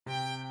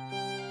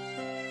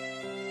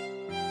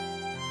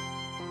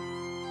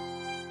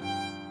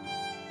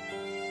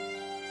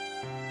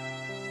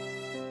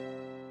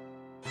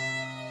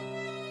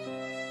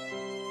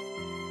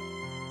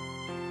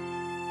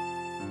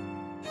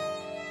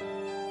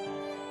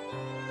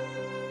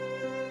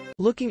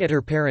Looking at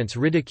her parents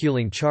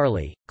ridiculing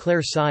Charlie,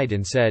 Claire sighed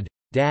and said,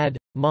 "Dad,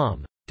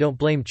 Mom, don't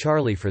blame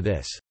Charlie for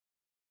this.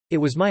 It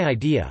was my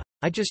idea.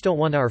 I just don't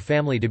want our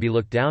family to be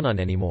looked down on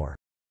anymore.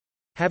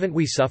 Haven't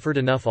we suffered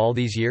enough all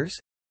these years?"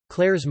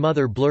 Claire's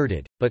mother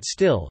blurted, "But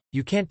still,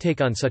 you can't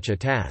take on such a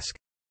task.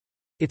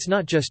 It's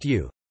not just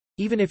you.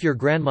 Even if your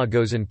grandma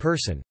goes in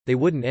person, they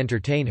wouldn't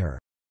entertain her."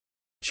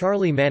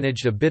 Charlie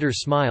managed a bitter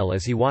smile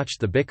as he watched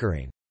the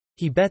bickering.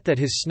 He bet that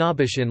his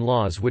snobbish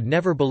in-laws would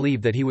never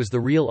believe that he was the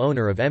real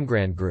owner of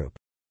Emgrand Group.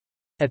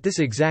 At this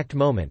exact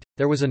moment,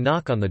 there was a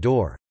knock on the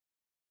door.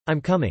 "I'm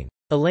coming."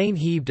 Elaine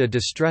heaved a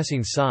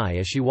distressing sigh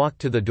as she walked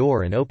to the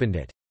door and opened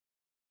it.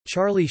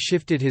 Charlie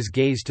shifted his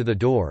gaze to the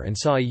door and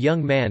saw a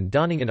young man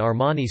donning an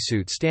Armani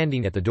suit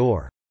standing at the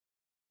door.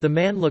 The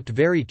man looked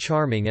very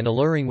charming and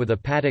alluring with a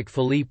Patek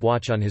Philippe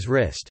watch on his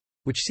wrist,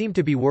 which seemed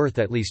to be worth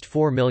at least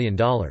 $4 million.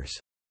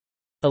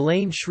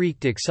 Elaine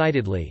shrieked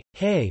excitedly,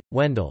 "Hey,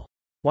 Wendell!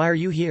 Why are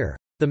you here?"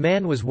 The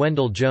man was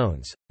Wendell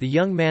Jones, the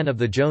young man of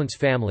the Jones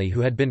family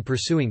who had been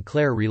pursuing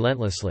Claire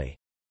relentlessly.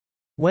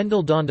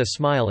 Wendell donned a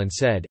smile and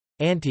said,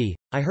 "Auntie,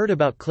 I heard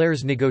about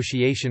Claire's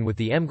negotiation with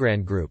the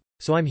Emgrand Group,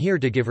 so I'm here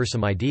to give her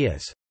some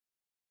ideas."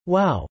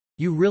 "Wow,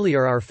 you really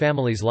are our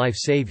family's life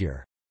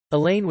savior."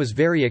 Elaine was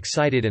very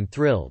excited and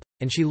thrilled,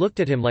 and she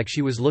looked at him like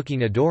she was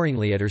looking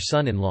adoringly at her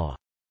son-in-law.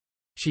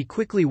 She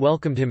quickly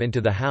welcomed him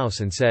into the house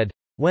and said,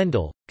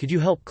 "Wendell, could you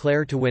help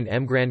Claire to win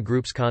Emgrand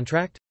Group's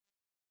contract?"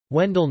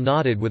 Wendell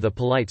nodded with a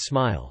polite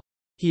smile.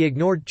 He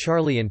ignored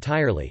Charlie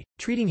entirely,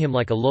 treating him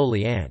like a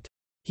lowly ant.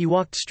 He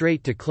walked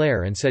straight to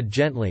Claire and said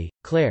gently,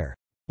 "Claire,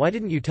 why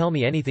didn't you tell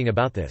me anything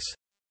about this?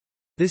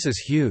 This is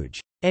huge.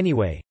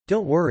 Anyway,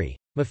 don't worry,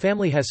 my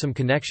family has some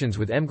connections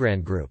with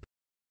Emgrand Group.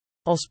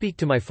 I'll speak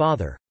to my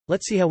father.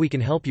 Let's see how we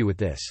can help you with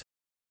this."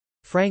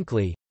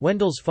 Frankly,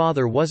 Wendell's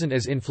father wasn't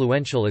as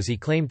influential as he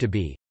claimed to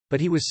be, but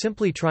he was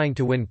simply trying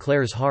to win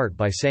Claire's heart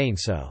by saying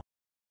so.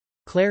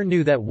 Claire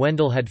knew that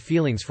Wendell had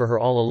feelings for her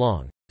all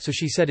along, so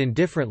she said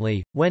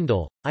indifferently,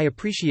 "Wendell, I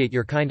appreciate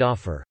your kind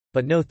offer,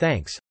 but no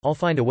thanks, I'll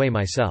find a way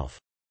myself."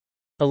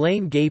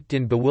 Elaine gaped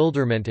in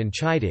bewilderment and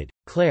chided,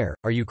 "Claire,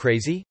 are you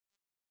crazy?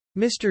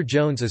 Mr.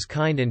 Jones is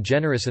kind and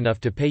generous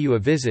enough to pay you a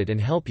visit and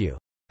help you.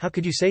 How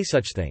could you say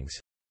such things?"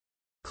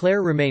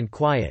 Claire remained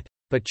quiet,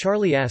 but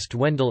Charlie asked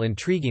Wendell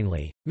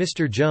intriguingly,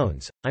 "Mr.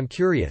 Jones, I'm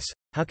curious,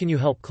 how can you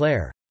help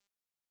Claire?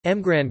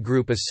 Emgrand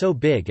Group is so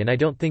big and I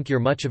don't think you're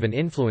much of an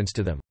influence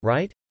to them,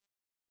 right?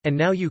 And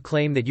now you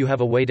claim that you have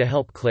a way to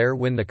help Claire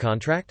win the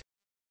contract?"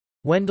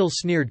 Wendell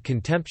sneered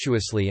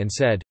contemptuously and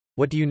said,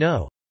 "What do you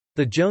know?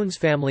 The Jones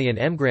family and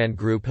Emgrand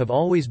Group have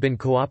always been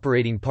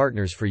cooperating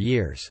partners for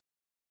years.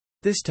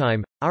 This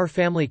time, our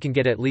family can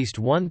get at least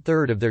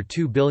 1/3 of their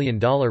 $2 billion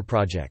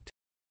project.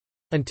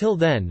 Until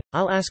then,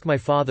 I'll ask my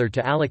father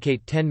to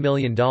allocate $10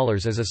 million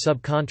as a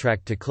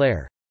subcontract to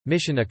Claire.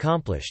 Mission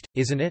accomplished,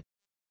 isn't it?"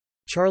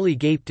 Charlie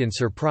gaped in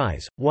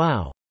surprise,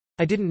 "Wow!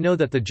 I didn't know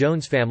that the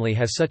Jones family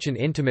has such an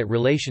intimate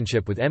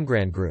relationship with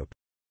Emgrand Group."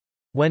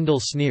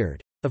 Wendell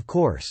sneered. "Of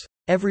course.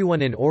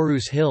 Everyone in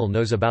Orus Hill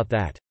knows about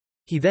that."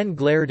 He then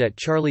glared at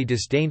Charlie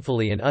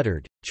disdainfully and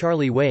uttered,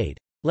 "Charlie Wade,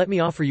 let me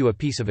offer you a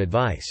piece of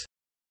advice.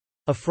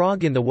 A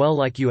frog in the well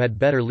like you had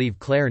better leave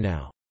Claire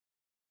now.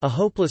 A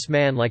hopeless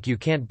man like you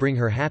can't bring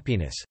her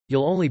happiness,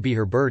 you'll only be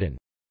her burden."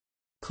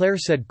 Claire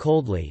said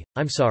coldly,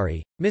 "I'm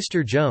sorry,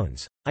 Mr.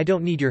 Jones, I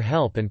don't need your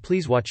help and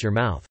please watch your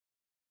mouth."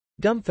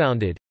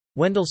 Dumbfounded,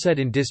 Wendell said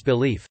in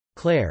disbelief,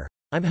 "Claire,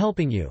 I'm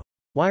helping you.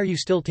 Why are you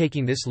still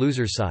taking this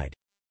loser's side?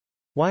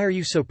 Why are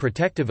you so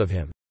protective of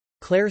him?"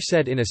 Claire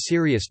said in a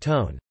serious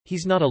tone,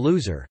 "He's not a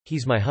loser,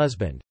 he's my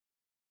husband."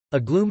 A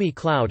gloomy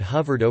cloud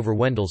hovered over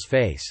Wendell's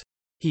face.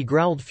 He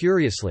growled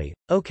furiously,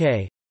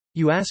 "Okay.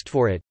 You asked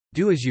for it,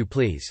 do as you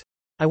please.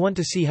 I want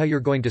to see how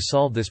you're going to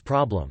solve this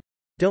problem.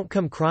 Don't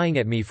come crying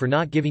at me for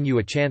not giving you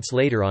a chance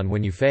later on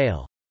when you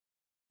fail."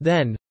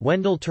 Then,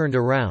 Wendell turned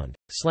around,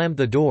 slammed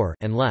the door,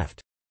 and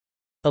left.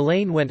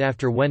 Elaine went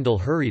after Wendell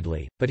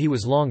hurriedly, but he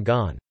was long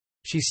gone.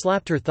 She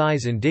slapped her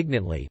thighs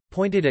indignantly,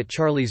 pointed at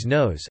Charlie's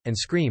nose, and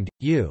screamed,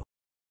 "You!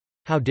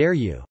 How dare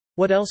you!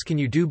 What else can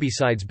you do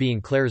besides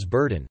being Claire's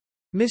burden?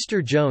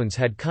 Mr. Jones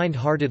had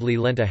kind-heartedly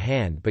lent a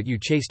hand but you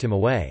chased him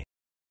away."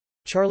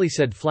 Charlie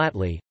said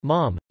flatly,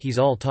 "Mom, he's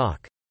all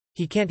talk.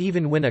 He can't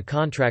even win a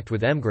contract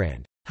with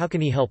Emgrand. How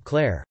can he help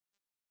Claire?"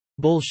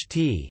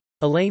 "Bullshit!"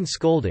 Elaine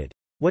scolded.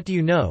 "What do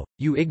you know,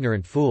 you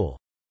ignorant fool?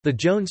 The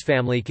Jones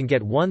family can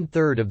get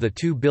 1/3 of the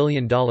 $2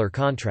 billion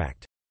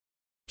contract."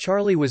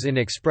 Charlie was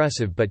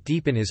inexpressive but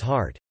deep in his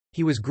heart.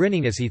 He was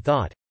grinning as he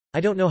thought,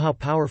 "I don't know how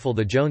powerful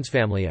the Jones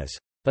family is,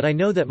 but I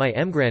know that my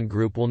Emgrand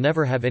Group will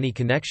never have any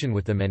connection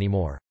with them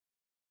anymore.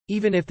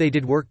 Even if they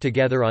did work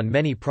together on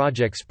many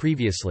projects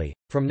previously,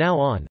 from now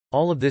on,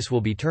 all of this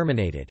will be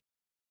terminated."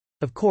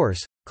 Of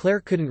course,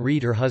 Claire couldn't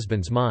read her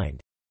husband's mind.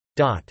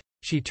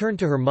 She turned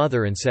to her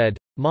mother and said,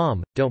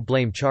 "Mom, don't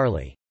blame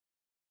Charlie.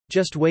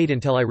 Just wait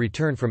until I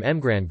return from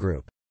Emgrand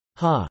Group."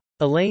 "Ha!"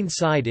 Elaine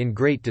sighed in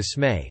great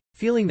dismay,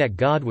 feeling that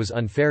God was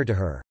unfair to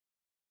her.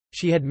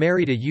 She had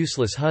married a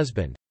useless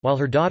husband, while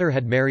her daughter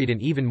had married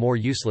an even more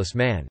useless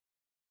man.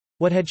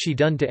 What had she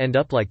done to end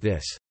up like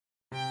this?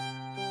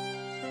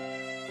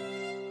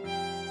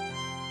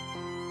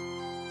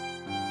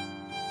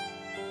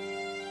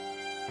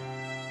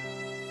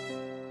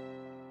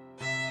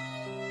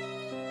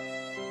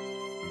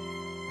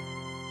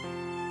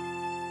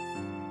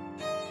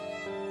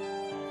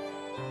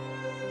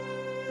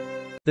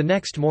 The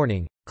next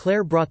morning,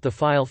 Claire brought the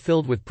file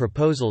filled with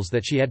proposals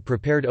that she had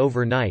prepared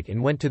overnight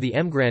and went to the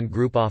Emgrand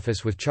Group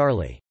office with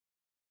Charlie.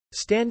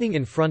 Standing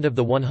in front of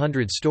the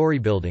 100-story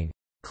building,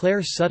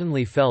 Claire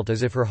suddenly felt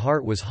as if her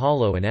heart was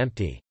hollow and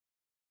empty.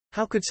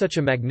 How could such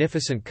a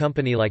magnificent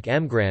company like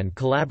Emgrand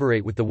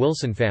collaborate with the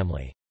Wilson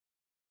family?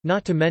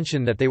 Not to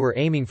mention that they were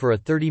aiming for a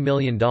 $30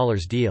 million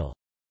deal.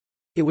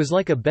 It was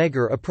like a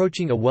beggar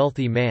approaching a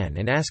wealthy man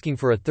and asking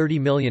for a $30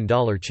 million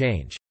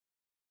change.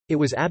 It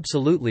was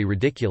absolutely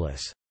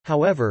ridiculous.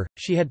 However,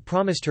 she had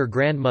promised her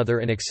grandmother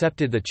and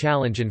accepted the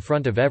challenge in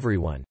front of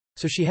everyone,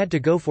 so she had to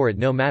go for it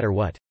no matter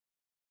what.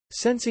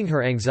 Sensing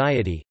her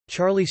anxiety,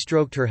 Charlie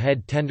stroked her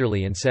head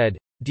tenderly and said,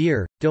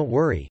 "Dear, don't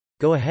worry,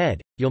 go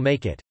ahead, you'll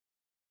make it.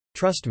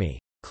 Trust me."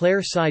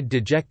 Claire sighed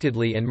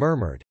dejectedly and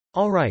murmured,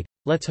 "All right,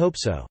 let's hope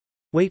so.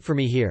 Wait for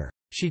me here."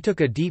 She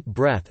took a deep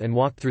breath and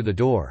walked through the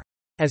door.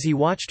 As he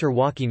watched her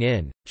walking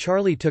in,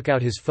 Charlie took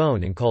out his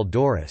phone and called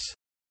Doris.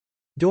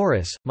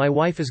 "Doris, my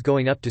wife is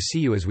going up to see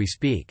you as we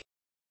speak.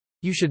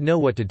 You should know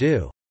what to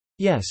do."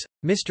 "Yes,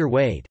 Mr.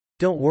 Wade.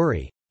 Don't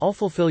worry, I'll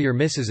fulfill your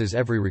missus's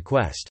every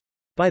request.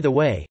 By the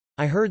way,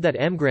 I heard that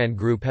Emgrand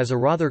Group has a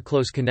rather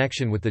close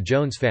connection with the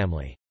Jones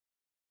family."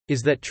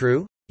 "Is that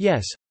true?"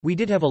 "Yes, we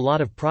did have a lot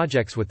of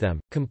projects with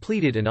them,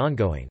 completed and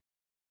ongoing.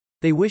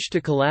 They wish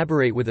to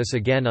collaborate with us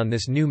again on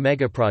this new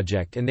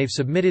mega-project and they've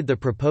submitted the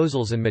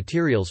proposals and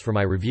materials for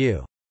my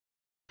review.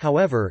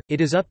 However,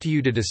 it is up to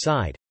you to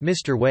decide,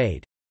 Mr.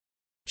 Wade."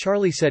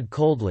 Charlie said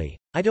coldly,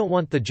 "I don't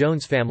want the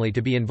Jones family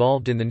to be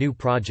involved in the new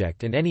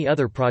project and any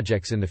other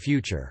projects in the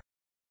future."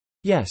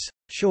 "Yes,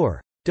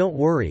 sure. Don't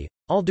worry,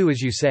 I'll do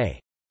as you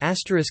say."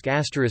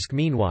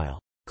 Meanwhile,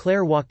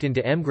 Claire walked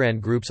into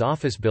Emgrand Group's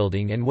office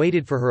building and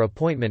waited for her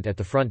appointment at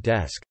the front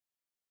desk.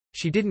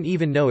 She didn't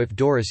even know if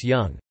Doris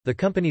Young, the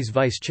company's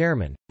vice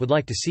chairman, would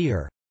like to see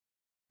her.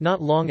 Not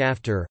long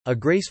after, a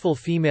graceful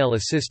female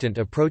assistant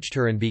approached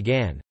her and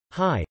began,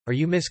 "Hi, are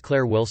you Miss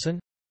Claire Wilson?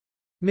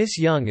 Miss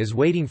Young is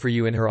waiting for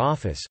you in her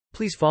office,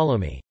 please follow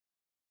me."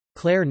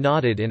 Claire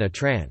nodded in a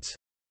trance.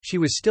 She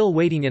was still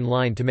waiting in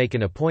line to make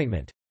an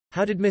appointment.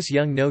 How did Miss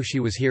Young know she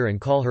was here and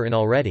call her in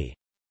already?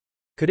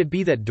 Could it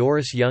be that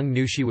Doris Young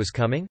knew she was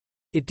coming?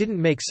 It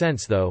didn't make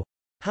sense though.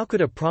 How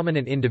could a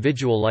prominent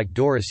individual like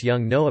Doris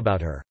Young know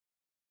about her?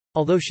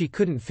 Although she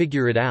couldn't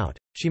figure it out,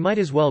 she might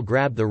as well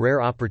grab the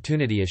rare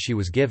opportunity as she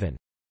was given.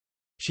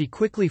 She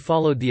quickly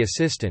followed the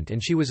assistant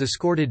and she was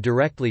escorted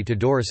directly to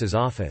Doris's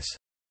office.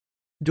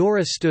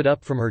 Doris stood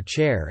up from her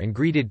chair and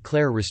greeted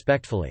Claire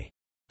respectfully.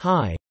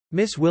 "Hi,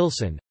 Miss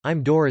Wilson,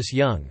 I'm Doris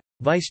Young,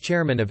 Vice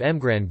Chairman of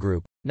Emgrand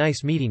Group,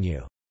 nice meeting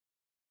you."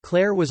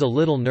 Claire was a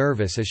little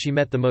nervous as she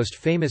met the most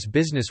famous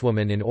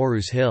businesswoman in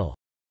Orus Hill.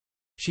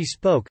 She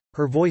spoke,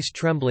 her voice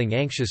trembling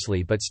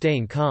anxiously but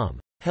staying calm.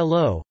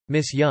 "Hello,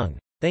 Miss Young,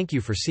 thank you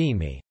for seeing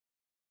me.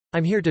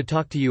 I'm here to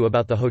talk to you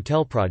about the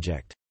hotel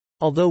project.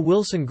 Although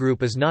Wilson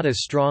Group is not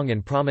as strong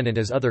and prominent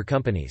as other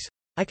companies,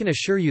 I can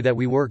assure you that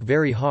we work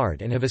very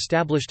hard and have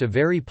established a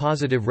very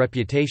positive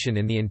reputation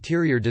in the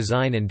interior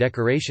design and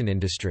decoration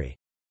industry."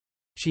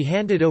 She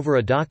handed over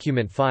a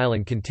document file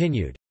and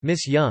continued,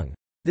 "Miss Young,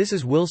 this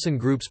is Wilson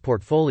Group's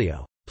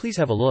portfolio. Please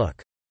have a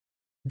look."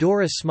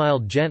 Doris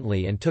smiled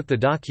gently and took the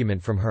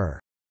document from her.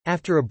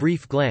 After a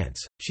brief glance,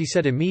 she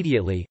said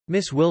immediately,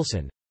 "Miss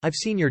Wilson, I've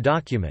seen your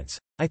documents.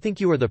 I think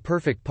you are the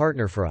perfect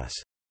partner for us."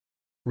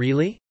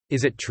 "Really?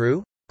 Is it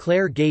true?"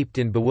 Claire gaped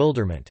in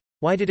bewilderment.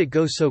 Why did it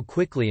go so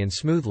quickly and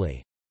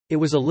smoothly? It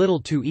was a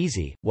little too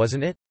easy,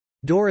 wasn't it?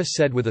 Doris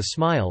said with a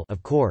smile,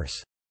 "Of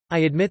course. I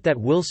admit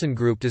that Wilson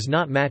Group does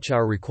not match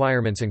our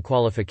requirements and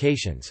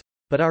qualifications.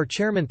 But our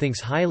chairman thinks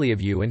highly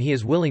of you and he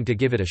is willing to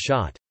give it a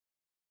shot."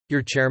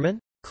 "Your chairman?"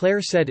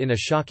 Claire said in a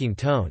shocking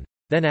tone,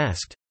 then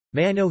asked,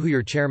 "May I know who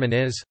your chairman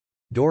is?"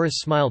 Doris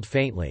smiled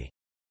faintly.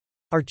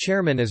 "Our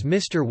chairman is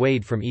Mr.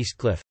 Wade from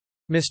Eastcliff."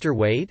 "Mr.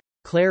 Wade?"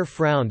 Claire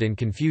frowned in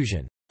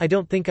confusion. "I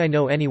don't think I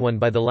know anyone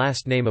by the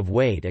last name of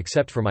Wade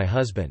except for my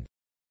husband."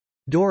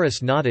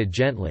 Doris nodded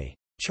gently.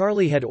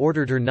 Charlie had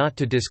ordered her not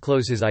to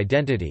disclose his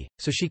identity,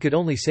 so she could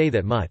only say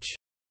that much.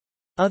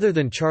 Other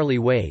than Charlie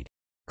Wade,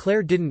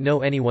 Claire didn't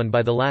know anyone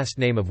by the last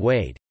name of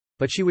Wade,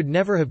 but she would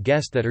never have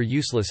guessed that her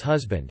useless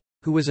husband,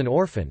 who was an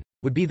orphan,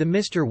 would be the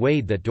Mr.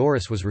 Wade that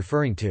Doris was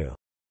referring to.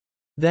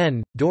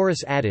 Then,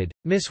 Doris added,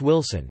 "Miss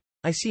Wilson,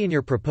 I see in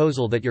your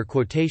proposal that your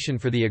quotation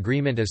for the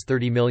agreement is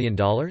 $30 million?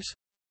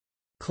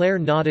 Claire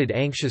nodded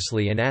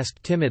anxiously and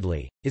asked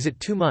timidly, "Is it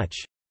too much?"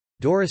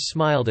 Doris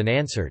smiled and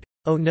answered,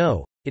 "Oh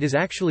no, it is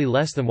actually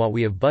less than what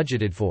we have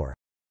budgeted for."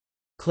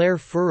 Claire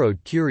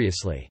furrowed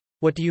curiously.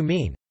 "What do you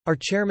mean? Our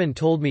chairman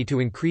told me to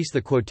increase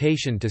the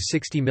quotation to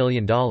 $60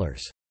 million.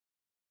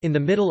 In the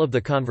middle of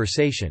the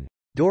conversation,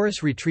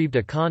 Doris retrieved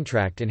a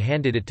contract and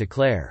handed it to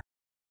Claire.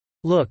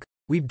 "Look,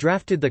 We've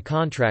drafted the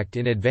contract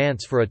in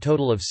advance for a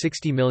total of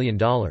 $60 million.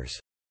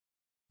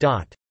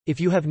 If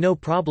you have no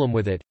problem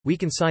with it, we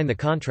can sign the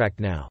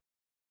contract now.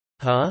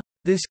 Huh?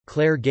 This,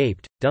 Claire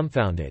gaped,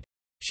 dumbfounded.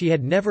 She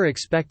had never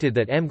expected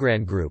that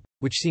Emgrand Group,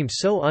 which seemed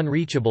so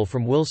unreachable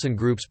from Wilson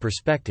Group's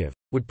perspective,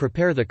 would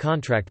prepare the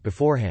contract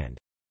beforehand.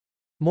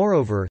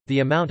 Moreover, the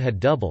amount had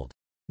doubled.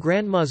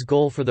 Grandma's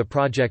goal for the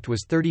project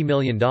was $30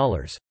 million,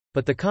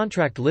 but the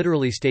contract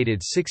literally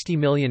stated $60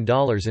 million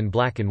in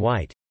black and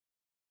white.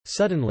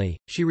 Suddenly,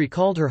 she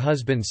recalled her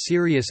husband's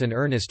serious and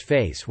earnest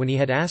face when he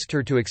had asked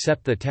her to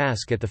accept the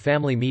task at the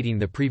family meeting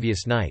the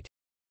previous night.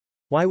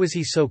 Why was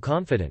he so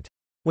confident?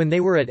 When they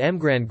were at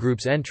Emgrand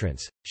Group's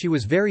entrance, she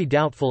was very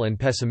doubtful and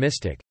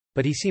pessimistic,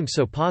 but he seemed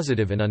so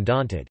positive and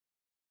undaunted.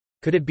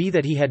 Could it be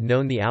that he had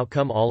known the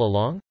outcome all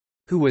along?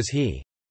 Who was he?